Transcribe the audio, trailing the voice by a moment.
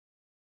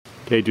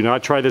Okay, do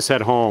not try this at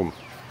home.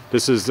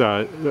 This is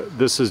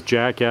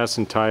jackass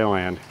in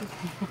Thailand.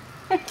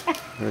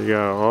 There you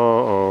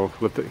go.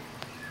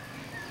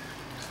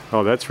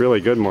 Oh, that's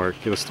really good, Mark.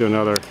 Let's do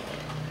another.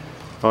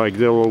 Oh, like a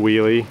little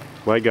wheelie.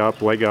 Leg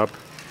up, leg up.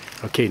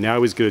 Okay, now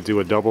he's going to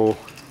do a double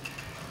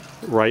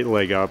right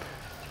leg up.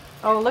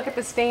 Oh, look at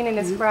the stain in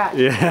his crotch.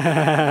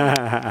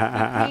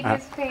 Yeah. He peed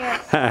his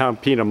pants. I'm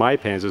peeing my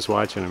pants just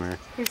watching him here.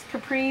 His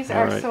capris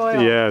are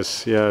soiled.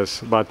 Yes,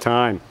 yes. About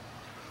time.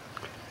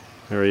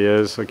 There he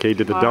is. Okay, he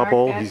did the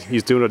double.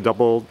 He's doing a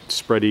double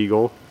spread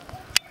eagle.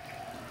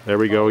 There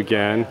we go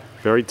again.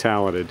 Very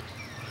talented.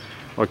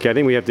 Okay, I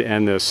think we have to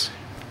end this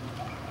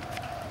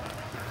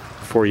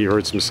before he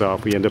hurts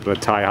himself. We end up in a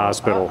Thai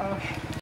hospital.